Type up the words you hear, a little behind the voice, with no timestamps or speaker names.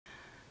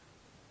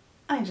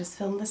I just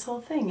filmed this whole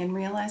thing and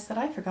realized that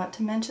I forgot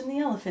to mention the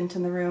elephant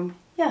in the room.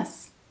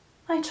 Yes,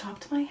 I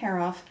chopped my hair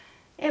off.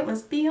 It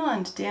was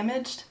beyond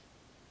damaged.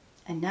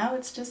 And now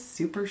it's just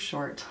super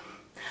short.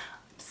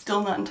 I'm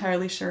still not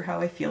entirely sure how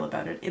I feel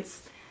about it.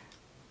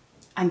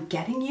 I'm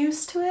getting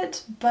used to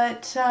it,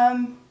 but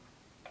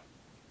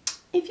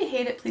if you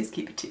hate it, please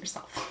keep it to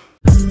yourself.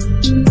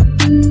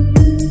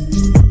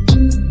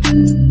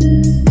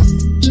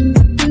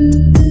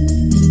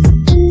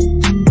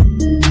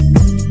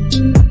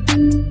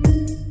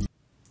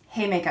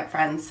 Hey makeup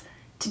friends,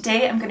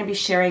 today I'm going to be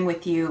sharing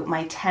with you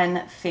my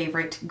 10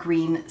 favorite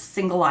green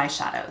single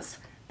eyeshadows.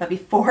 But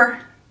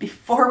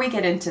before we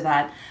get into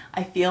that,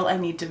 I feel I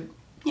need to,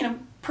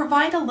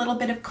 provide a little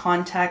bit of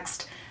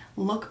context,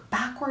 look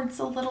backwards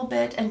a little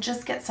bit, and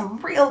just get some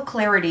real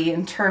clarity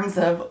in terms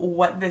of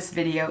what this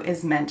video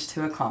is meant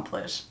to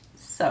accomplish.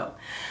 So,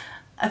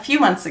 a few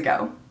months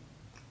ago,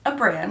 a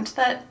brand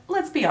that,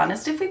 let's be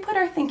honest, if we put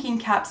our thinking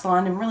caps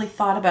on and really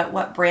thought about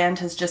what brand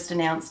has just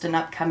announced an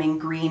upcoming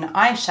green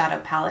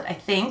eyeshadow palette, I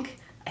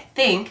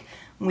think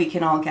we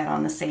can all get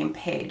on the same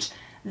page.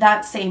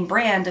 That same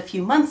brand a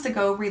few months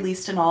ago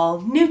released an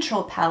all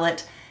neutral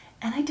palette,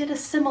 and I did a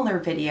similar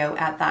video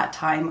at that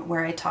time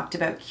where I talked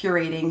about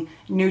curating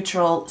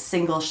neutral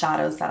single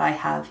shadows that I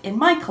have in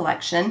my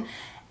collection,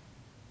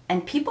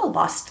 and people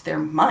lost their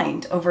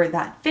mind over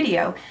that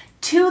video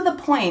to the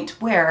point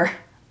where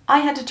I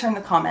had to turn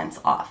the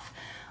comments off.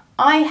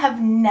 I have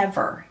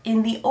never,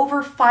 in the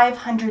over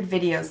 500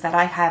 videos that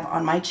I have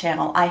on my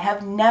channel, I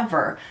have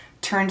never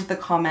turned the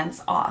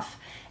comments off.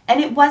 And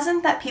it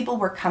wasn't that people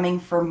were coming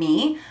for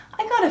me.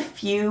 I got a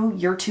few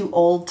 "you're too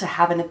old to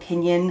have an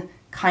opinion"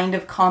 kind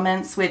of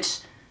comments, which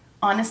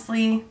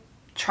honestly,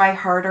 try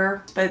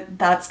harder, but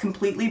that's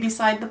completely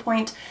beside the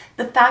point.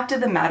 The fact of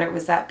the matter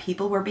was that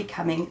people were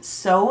becoming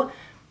so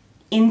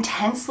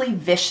intensely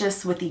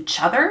vicious with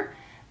each other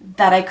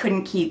that I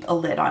couldn't keep a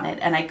lid on it,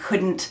 and I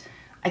couldn't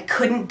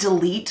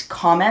delete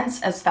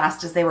comments as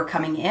fast as they were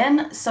coming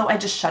in, so I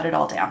just shut it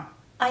all down.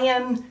 I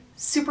am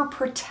super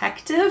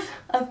protective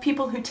of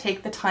people who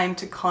take the time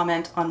to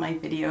comment on my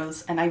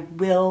videos, and I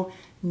will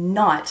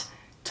not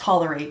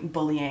tolerate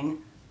bullying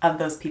of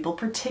those people,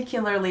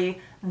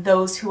 particularly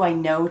those who I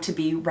know to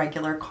be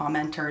regular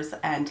commenters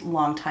and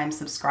longtime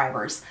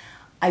subscribers.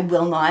 I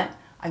will not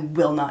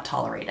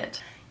tolerate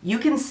it. You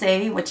can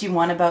say what you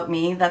want about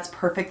me, that's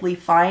perfectly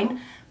fine,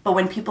 but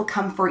when people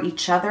come for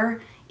each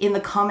other in the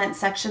comment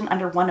section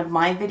under one of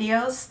my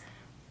videos,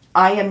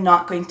 I am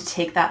not going to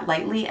take that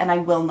lightly, and I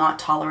will not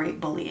tolerate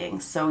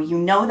bullying. So you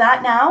know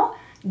that now,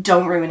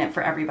 don't ruin it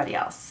for everybody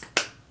else.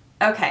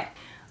 Okay,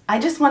 I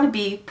just want to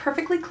be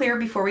perfectly clear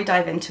before we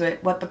dive into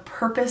it what the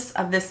purpose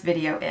of this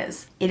video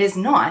is. It is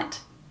not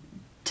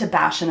to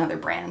bash another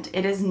brand.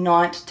 It is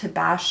not to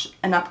bash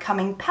an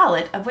upcoming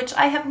palette of which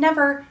I have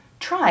never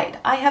tried.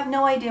 I have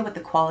no idea what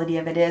the quality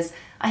of it is.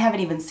 I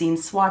haven't even seen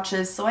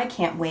swatches, so I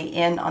can't weigh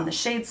in on the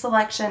shade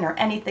selection or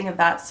anything of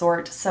that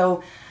sort,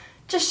 so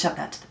just shove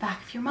that to the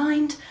back of your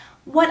mind.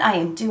 What I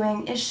am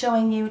doing is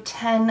showing you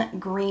 10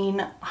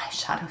 green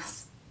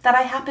eyeshadows that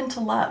I happen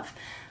to love.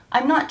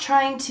 I'm not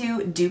trying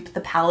to dupe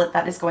the palette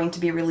that is going to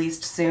be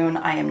released soon.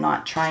 I am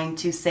not trying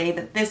to say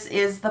that this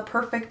is the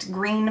perfect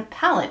green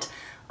palette.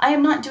 I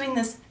am not doing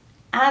this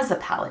as a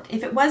palette.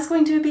 If it was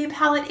going to be a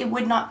palette, it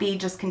would not be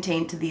just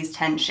contained to these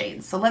 10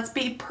 shades. So let's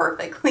be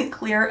perfectly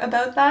clear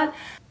about that.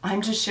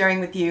 I'm just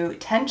sharing with you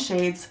 10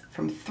 shades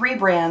from 3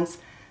 brands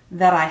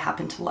that I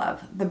happen to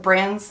love. The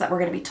brands that we're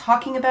going to be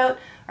talking about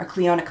are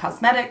Clionadh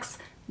Cosmetics,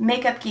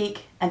 Makeup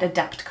Geek, and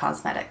Adept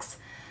Cosmetics.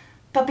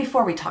 But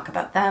before we talk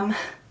about them,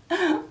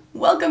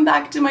 welcome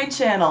back to my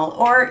channel,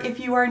 or if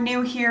you are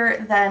new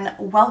here, then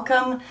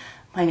welcome.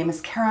 My name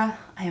is Kara.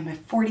 I am a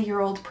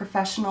 40-year-old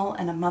professional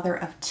and a mother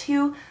of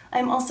 2.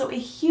 I'm also a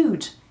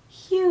huge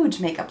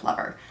makeup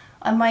lover.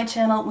 On my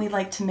channel, we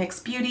like to mix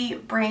beauty,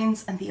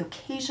 brains, and the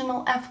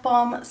occasional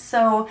F-bomb,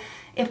 so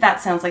if that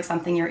sounds like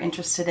something you're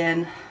interested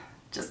in,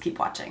 just keep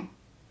watching.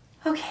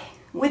 Okay,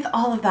 with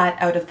all of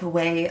that out of the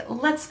way,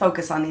 let's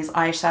focus on these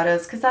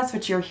eyeshadows because that's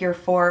what you're here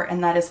for,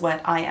 and that is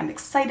what I am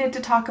excited to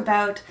talk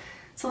about.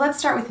 So let's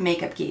start with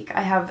Makeup Geek.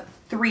 I have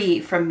 3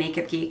 from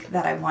Makeup Geek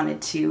that I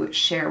wanted to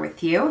share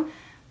with you.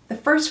 The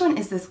first one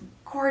is this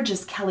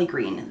gorgeous Kelly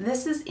green.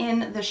 This is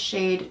in the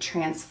shade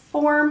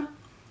Transform,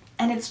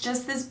 and it's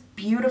just this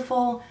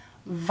beautiful,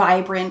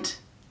 vibrant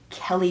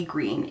Kelly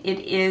green. It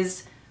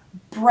is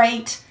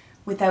bright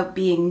without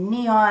being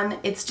neon.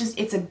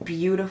 It's a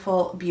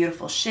beautiful,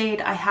 beautiful shade.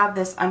 I have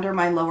this under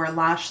my lower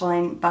lash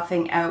line,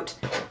 buffing out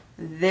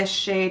this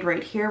shade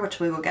right here,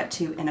 which we will get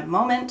to in a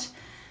moment.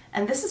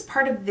 And this is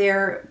part of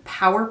their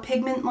Power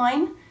Pigment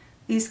line.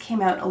 These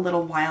came out a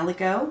little while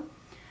ago.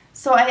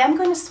 So I am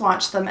going to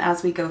swatch them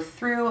as we go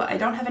through. I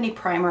don't have any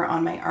primer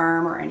on my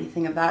arm or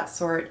anything of that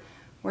sort.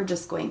 We're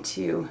just going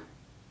to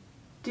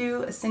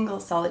do a single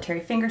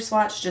solitary finger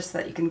swatch just so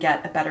that you can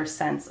get a better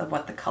sense of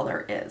what the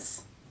color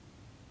is.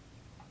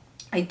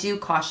 I do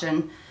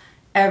caution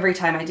every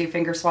time I do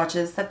finger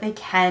swatches that they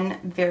can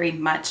very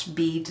much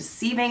be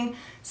deceiving.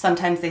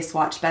 Sometimes they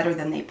swatch better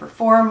than they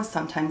perform.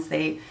 Sometimes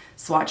they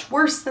swatch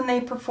worse than they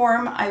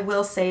perform. I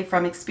will say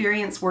from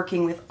experience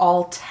working with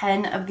all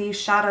 10 of these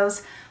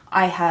shadows,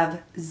 I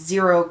have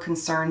zero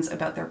concerns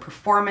about their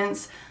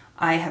performance.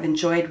 I have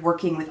enjoyed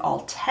working with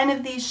all 10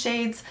 of these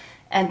shades,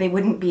 and they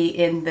wouldn't be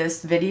in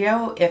this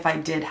video if I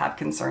did have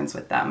concerns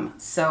with them.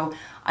 So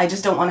I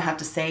just don't want to have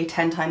to say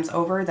 10 times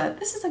over that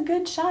this is a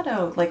good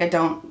shadow. Like, I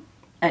don't,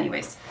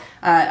 anyways,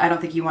 I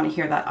don't think you want to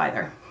hear that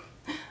either.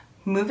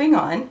 Moving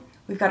on,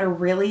 we've got a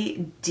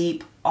really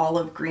deep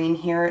olive green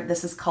here.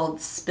 This is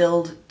called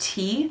Spilled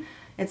Tea.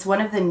 It's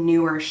one of the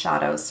newer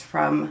shadows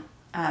from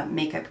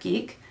Makeup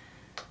Geek.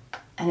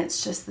 And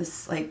it's just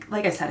this, like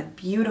I said, a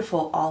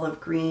beautiful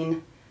olive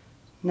green.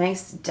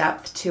 Nice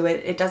depth to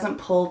it. It doesn't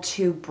pull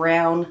too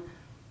brown.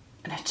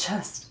 And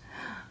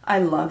I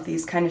love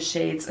these kind of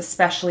shades,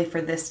 especially for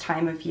this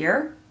time of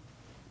year.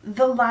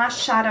 The last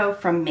shadow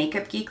from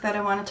Makeup Geek that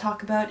I want to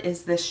talk about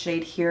is this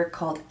shade here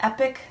called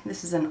Epic.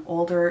 This is an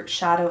older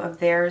shadow of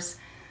theirs,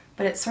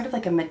 but it's sort of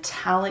like a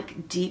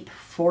metallic deep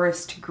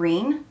forest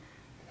green.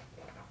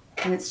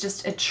 And it's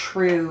just a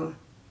true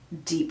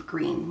deep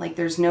green. Like,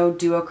 there's no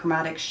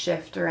duochromatic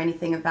shift or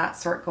anything of that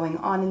sort going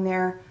on in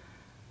there.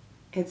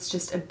 It's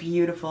just a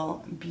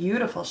beautiful,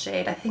 beautiful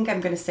shade. I think I'm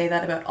going to say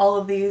that about all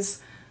of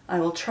these. I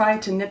will try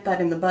to nip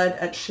that in the bud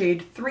at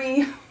shade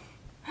 3.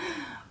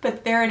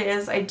 But there it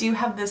is. I do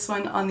have this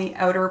one on the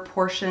outer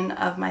portion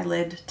of my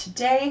lid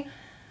today.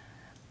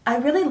 I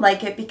really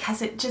like it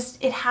because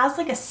it has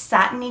like a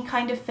satiny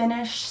kind of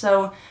finish.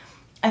 So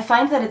I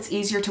find that it's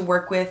easier to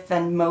work with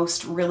than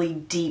most really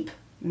deep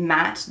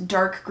matte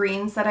dark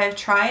greens that I've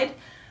tried.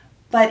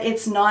 But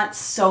it's not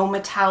so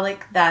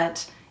metallic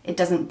that it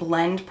doesn't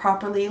blend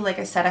properly. Like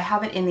I said, I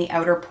have it in the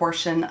outer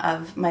portion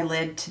of my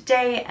lid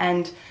today,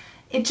 and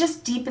it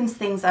just deepens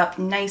things up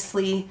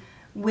nicely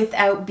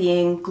without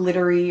being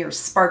glittery or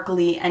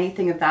sparkly,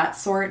 anything of that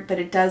sort. But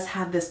it does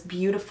have this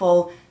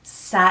beautiful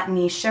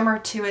satiny shimmer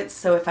to it.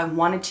 So if I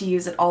wanted to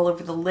use it all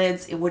over the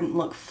lids, it wouldn't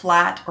look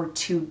flat or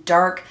too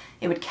dark.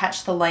 It would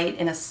catch the light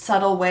in a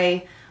subtle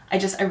way. I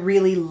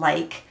really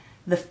like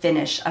the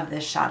finish of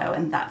this shadow,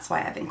 and that's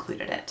why I've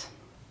included it.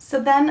 So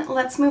then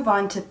let's move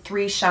on to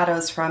 3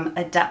 shadows from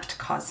Adept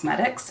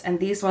Cosmetics, and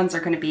these ones are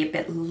going to be a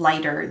bit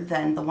lighter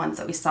than the ones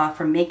that we saw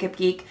from Makeup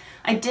Geek.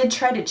 I did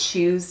try to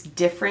choose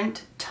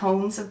different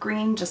tones of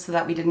green just so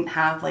that we didn't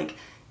have like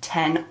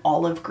 10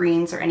 olive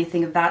greens or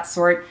anything of that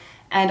sort,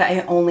 and I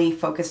only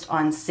focused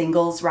on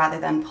singles rather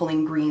than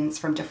pulling greens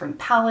from different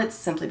palettes,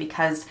 simply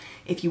because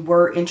if you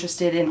were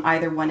interested in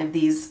either one of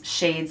these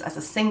shades as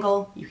a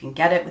single, you can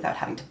get it without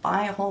having to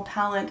buy a whole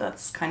palette.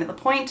 That's kind of the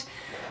point.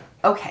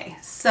 Okay,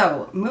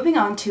 so moving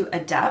on to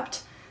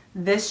Adept.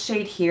 This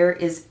shade here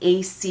is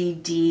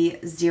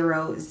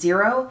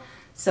ACD00.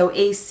 So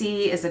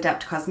AC is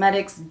Adept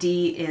Cosmetics,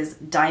 D is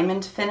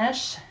Diamond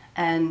Finish,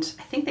 and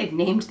I think they've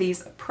named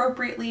these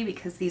appropriately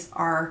because these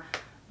are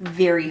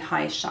very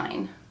high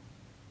shine.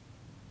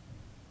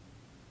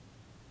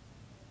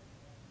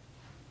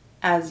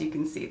 As you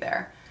can see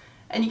there.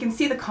 And you can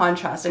see the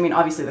contrast. I mean,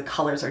 obviously the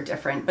colors are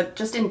different, but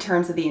just in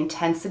terms of the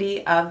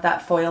intensity of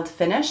that foiled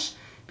finish,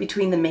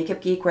 between the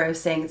Makeup Geek, where I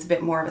was saying it's a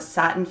bit more of a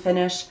satin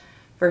finish,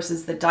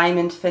 versus the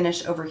diamond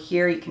finish over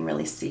here, you can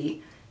really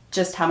see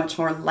just how much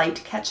more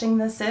light catching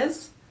this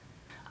is.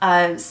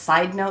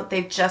 Side note,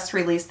 they've just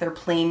released their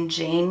Plain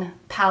Jane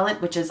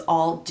palette, which is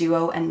all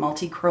duo and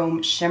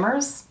multi-chrome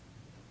shimmers.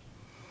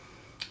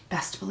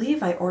 Best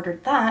believe I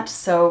ordered that,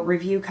 so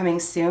review coming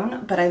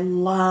soon, but I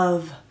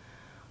love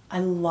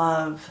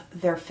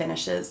their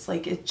finishes.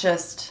 Like, it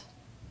just,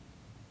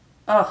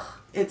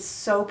 it's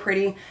so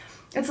pretty.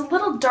 It's a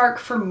little dark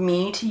for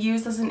me to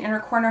use as an inner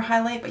corner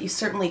highlight, but you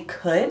certainly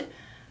could,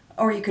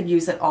 or you could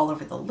use it all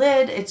over the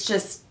lid. It's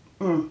just,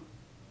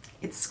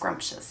 it's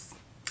scrumptious.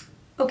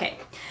 Okay,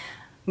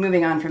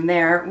 moving on from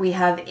there, we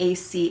have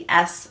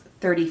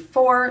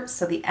ACS34,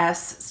 so the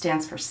S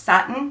stands for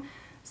satin.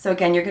 So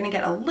again, you're going to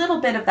get a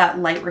little bit of that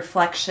light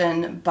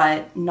reflection,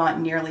 but not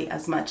nearly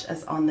as much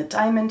as on the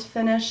diamond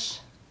finish.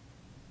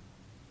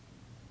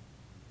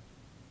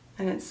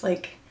 And it's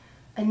like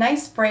a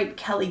nice bright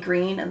Kelly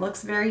green. It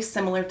looks very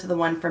similar to the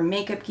one from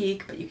Makeup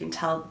Geek, but you can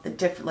tell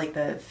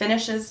the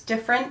finish is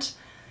different.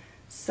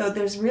 So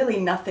there's really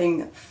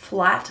nothing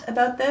flat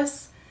about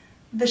this.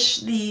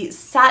 The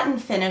satin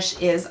finish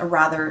is a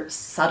rather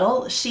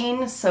subtle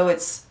sheen, so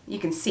you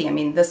can see, I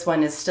mean, this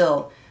one is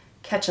still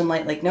catching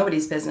light like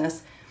nobody's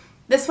business.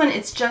 This one,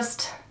 it's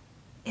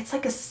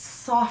like a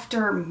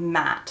softer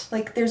matte.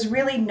 Like, there's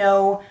really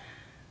no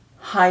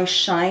high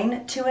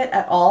shine to it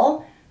at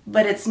all,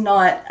 but it's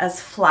not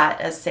as flat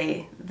as,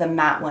 say, the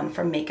matte one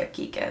from Makeup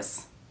Geek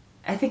is.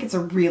 I think it's a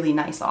really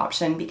nice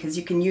option because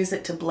you can use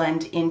it to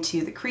blend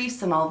into the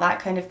crease and all that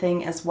kind of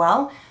thing as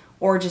well,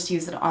 or just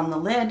use it on the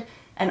lid,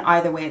 and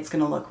either way it's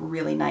going to look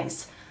really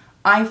nice.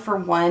 I, for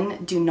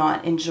one, do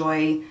not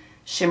enjoy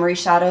shimmery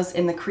shadows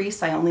in the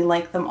crease. I only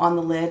like them on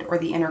the lid or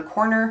the inner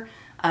corner.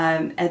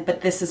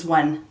 But this is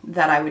one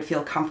that I would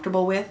feel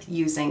comfortable with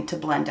using to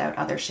blend out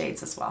other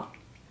shades as well.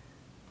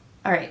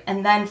 All right,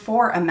 and then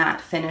for a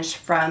matte finish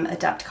from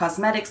Adept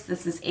Cosmetics,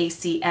 this is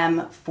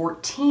ACM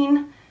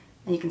 14.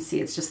 And you can see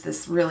it's just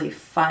this really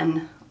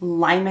fun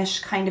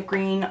limeish kind of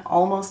green,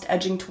 almost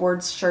edging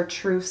towards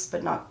chartreuse,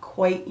 but not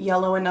quite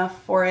yellow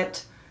enough for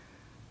it.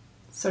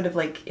 Sort of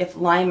like if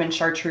lime and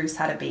chartreuse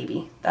had a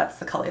baby, that's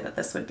the color that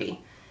this would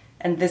be.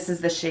 And this is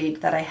the shade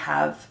that I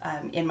have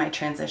in my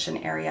transition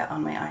area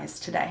on my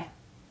eyes today.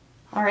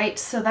 All right,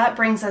 so that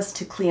brings us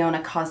to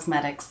Clionadh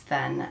Cosmetics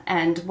then.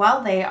 And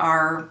while they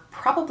are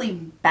probably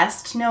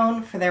best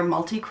known for their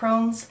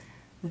multi-chromes,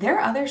 their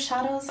other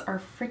shadows are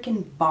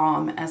freaking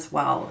bomb as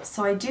well.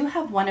 So I do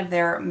have one of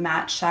their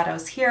matte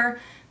shadows here.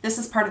 This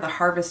is part of the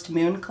Harvest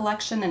Moon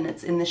collection and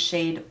it's in the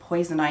shade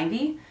Poison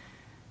Ivy.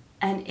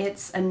 And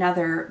it's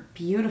another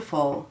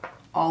beautiful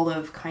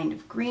olive kind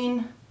of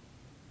green.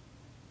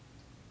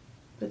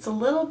 It's a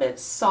little bit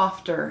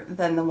softer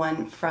than the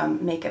one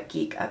from Makeup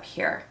Geek up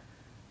here.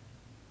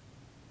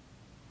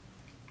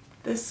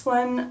 This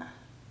one,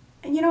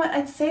 you know what,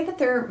 I'd say that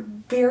they're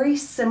very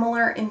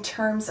similar in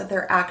terms of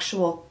their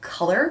actual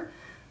color.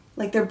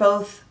 Like they're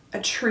both a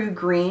true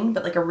green,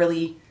 but like a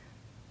really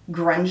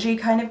grungy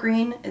kind of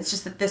green. It's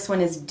just that this one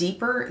is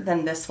deeper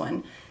than this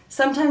one.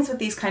 Sometimes with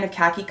these kind of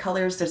khaki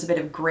colors, there's a bit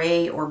of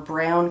gray or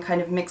brown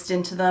kind of mixed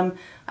into them.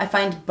 I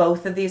find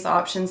both of these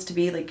options to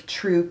be like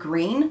true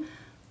green,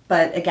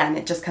 but again,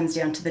 it just comes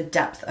down to the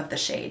depth of the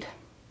shade.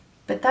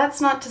 But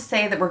that's not to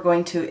say that we're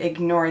going to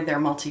ignore their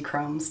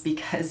multi-chromes,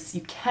 because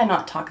you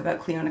cannot talk about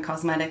Clionadh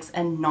Cosmetics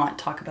and not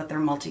talk about their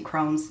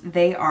multi-chromes.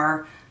 They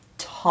are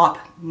top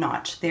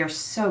notch. They are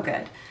so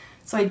good.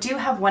 So I do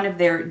have one of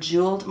their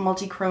jeweled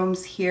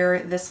multi-chromes here.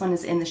 This one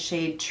is in the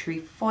shade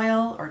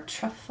Trefoil or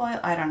Trefoil.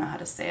 I don't know how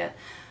to say it.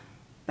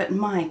 But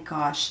my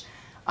gosh,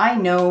 I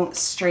know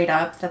straight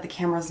up that the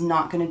camera's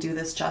not going to do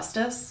this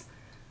justice.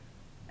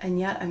 And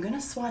yet I'm going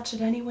to swatch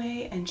it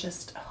anyway and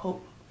just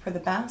hope for the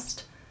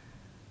best.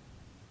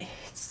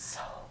 It's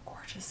so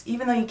gorgeous.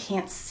 Even though you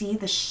can't see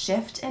the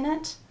shift in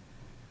it.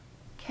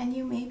 Can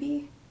you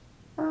maybe?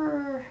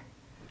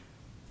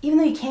 Even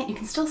though you can't, you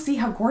can still see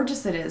how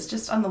gorgeous it is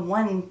just on the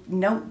one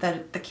note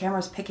that the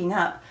camera's picking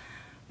up.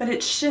 But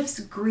it shifts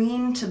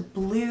green to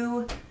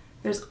blue.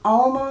 There's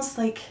almost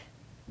a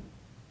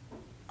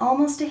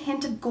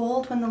hint of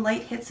gold when the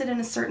light hits it in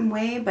a certain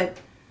way, but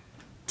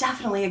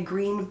definitely a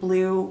green,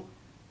 blue,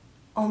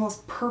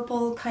 almost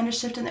purple kind of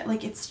shift in there.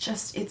 Like it's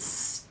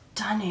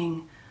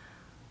stunning.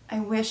 I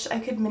wish I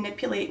could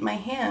manipulate my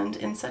hand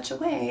in such a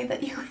way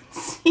that you would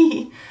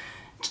see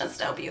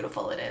just how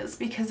beautiful it is,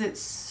 because it's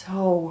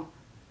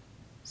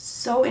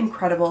so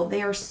incredible.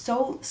 They are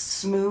so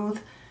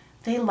smooth.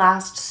 They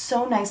last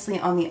so nicely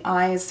on the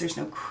eyes. There's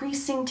no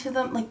creasing to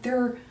them. Like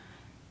they're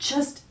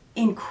just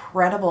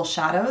incredible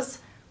shadows.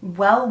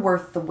 Well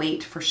worth the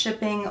wait for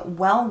shipping,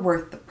 well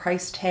worth the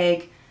price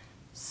tag.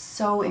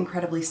 So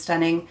incredibly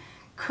stunning.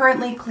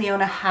 Currently,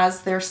 Clionadh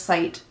has their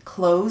site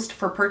closed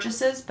for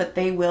purchases, but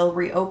they will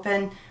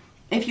reopen.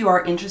 If you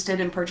are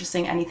interested in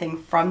purchasing anything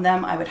from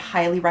them, I would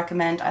highly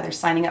recommend either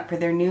signing up for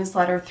their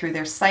newsletter through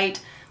their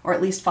site or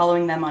at least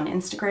following them on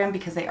Instagram,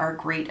 because they are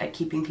great at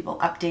keeping people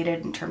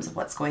updated in terms of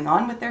what's going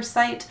on with their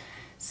site.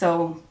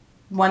 So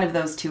one of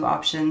those two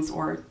options,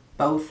 or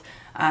both,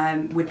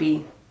 would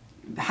be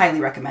highly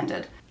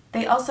recommended.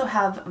 They also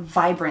have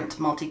vibrant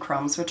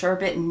multi-chromes, which are a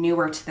bit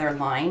newer to their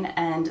line,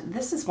 and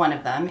this is one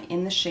of them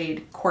in the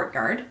shade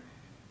Courtyard.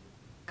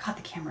 God,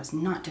 the camera's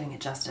not doing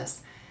it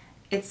justice.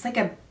 It's like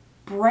a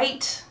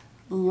bright,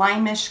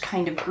 limeish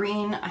kind of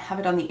green. I have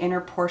it on the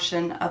inner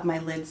portion of my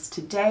lids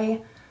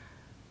today.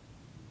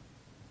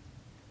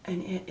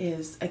 And it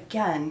is,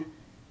 again,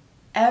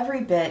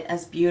 every bit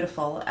as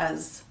beautiful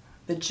as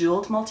the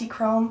jeweled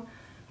multi-chrome,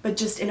 but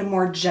just in a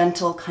more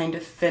gentle kind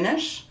of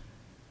finish.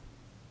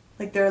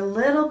 Like they're a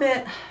little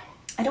bit,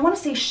 I don't want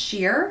to say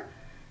sheer,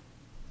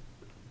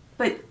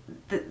 but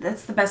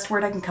that's the best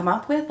word I can come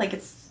up with. Like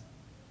it's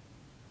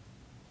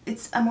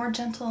a more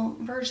gentle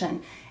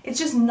version. It's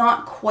just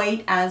not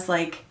quite as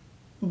like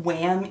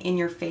wham in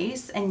your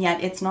face, and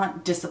yet it's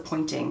not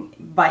disappointing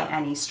by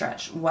any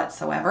stretch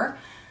whatsoever.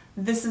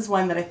 This is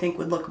one that I think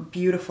would look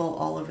beautiful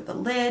all over the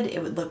lid.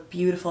 It would look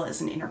beautiful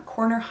as an inner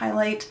corner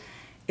highlight.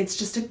 It's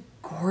just a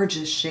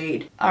gorgeous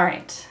shade. All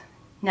right.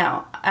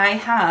 Now, I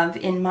have,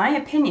 in my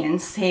opinion,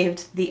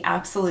 saved the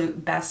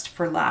absolute best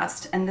for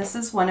last, and this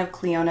is one of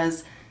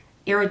Clionagh's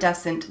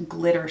iridescent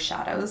glitter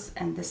shadows,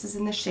 and this is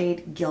in the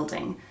shade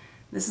Gilding.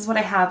 This is what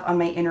I have on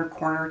my inner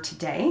corner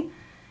today.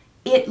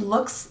 It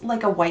looks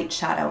like a white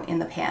shadow in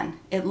the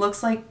pan. It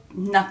looks like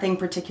nothing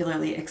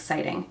particularly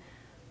exciting,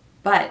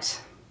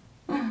 but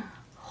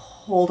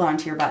hold on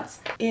to your butts.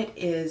 It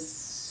is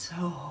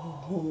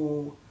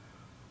so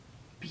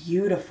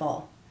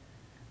beautiful.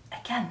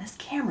 Again, this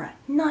camera,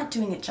 not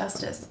doing it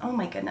justice. Oh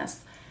my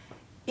goodness.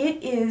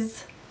 It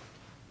is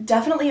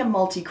definitely a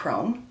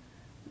multi-chrome.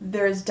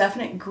 There's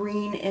definite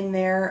green in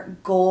there,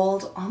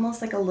 gold, almost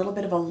like a little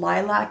bit of a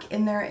lilac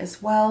in there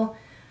as well.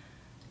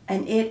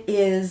 And it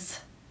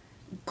is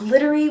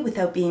glittery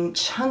without being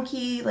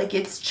chunky. Like,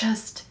 it's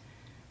just,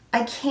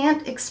 I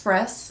can't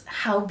express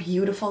how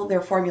beautiful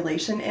their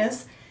formulation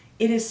is.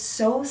 It is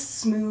so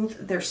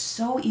smooth. They're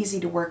so easy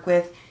to work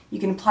with. You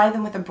can apply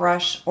them with a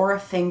brush or a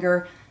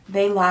finger.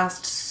 They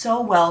last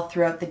so well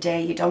throughout the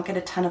day. You don't get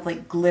a ton of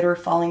like glitter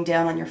falling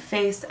down on your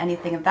face,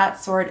 anything of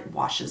that sort. It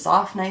washes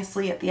off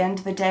nicely at the end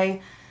of the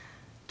day.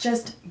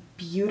 Just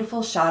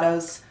beautiful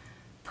shadows,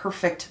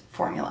 perfect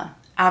formula,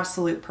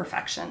 absolute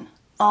perfection.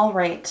 All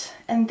right,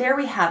 and there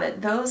we have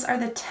it. Those are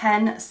the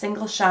 10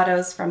 single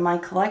shadows from my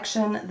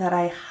collection that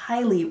I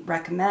highly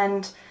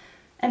recommend.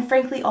 And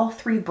frankly, all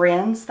 3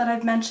 brands that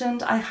I've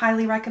mentioned, I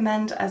highly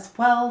recommend as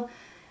well.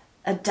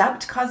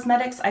 Adept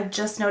Cosmetics, I've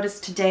just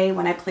noticed today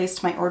when I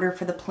placed my order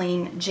for the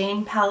Plain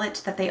Jane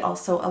palette that they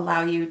also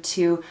allow you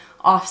to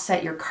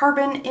offset your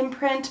carbon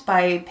imprint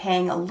by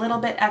paying a little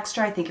bit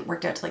extra. I think it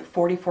worked out to like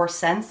 44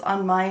 cents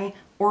on my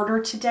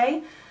order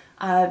today.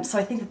 So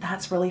I think that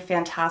that's really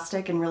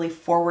fantastic and really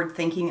forward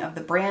thinking of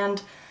the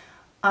brand.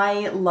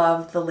 I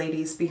love the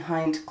ladies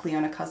behind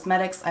Clionadh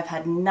Cosmetics. I've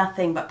had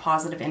nothing but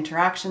positive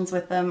interactions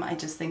with them. I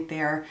just think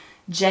they are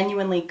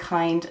genuinely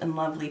kind and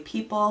lovely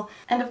people.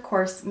 And of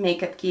course,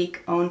 Makeup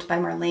Geek, owned by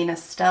Marlene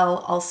Estelle,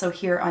 also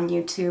here on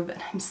YouTube.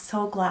 And I'm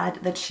so glad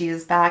that she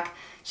is back.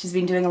 She's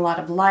been doing a lot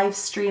of live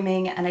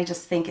streaming, and I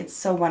just think it's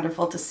so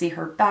wonderful to see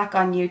her back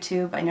on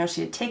YouTube. I know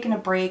she had taken a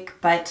break,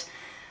 but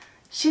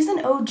she's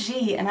an OG,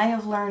 and I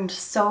have learned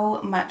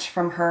so much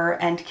from her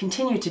and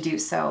continue to do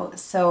so.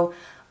 So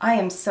I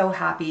am so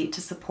happy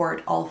to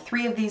support all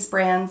 3 of these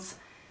brands.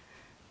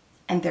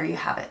 And there you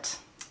have it.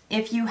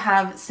 If you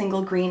have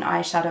single green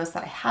eyeshadows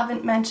that I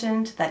haven't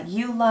mentioned that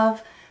you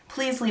love,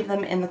 please leave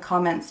them in the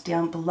comments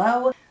down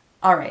below.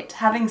 All right,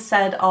 having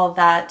said all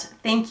that,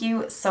 thank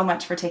you so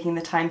much for taking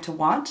the time to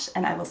watch,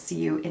 and I will see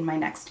you in my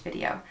next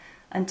video.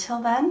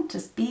 Until then,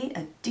 just be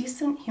a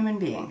decent human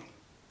being.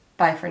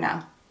 Bye for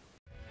now.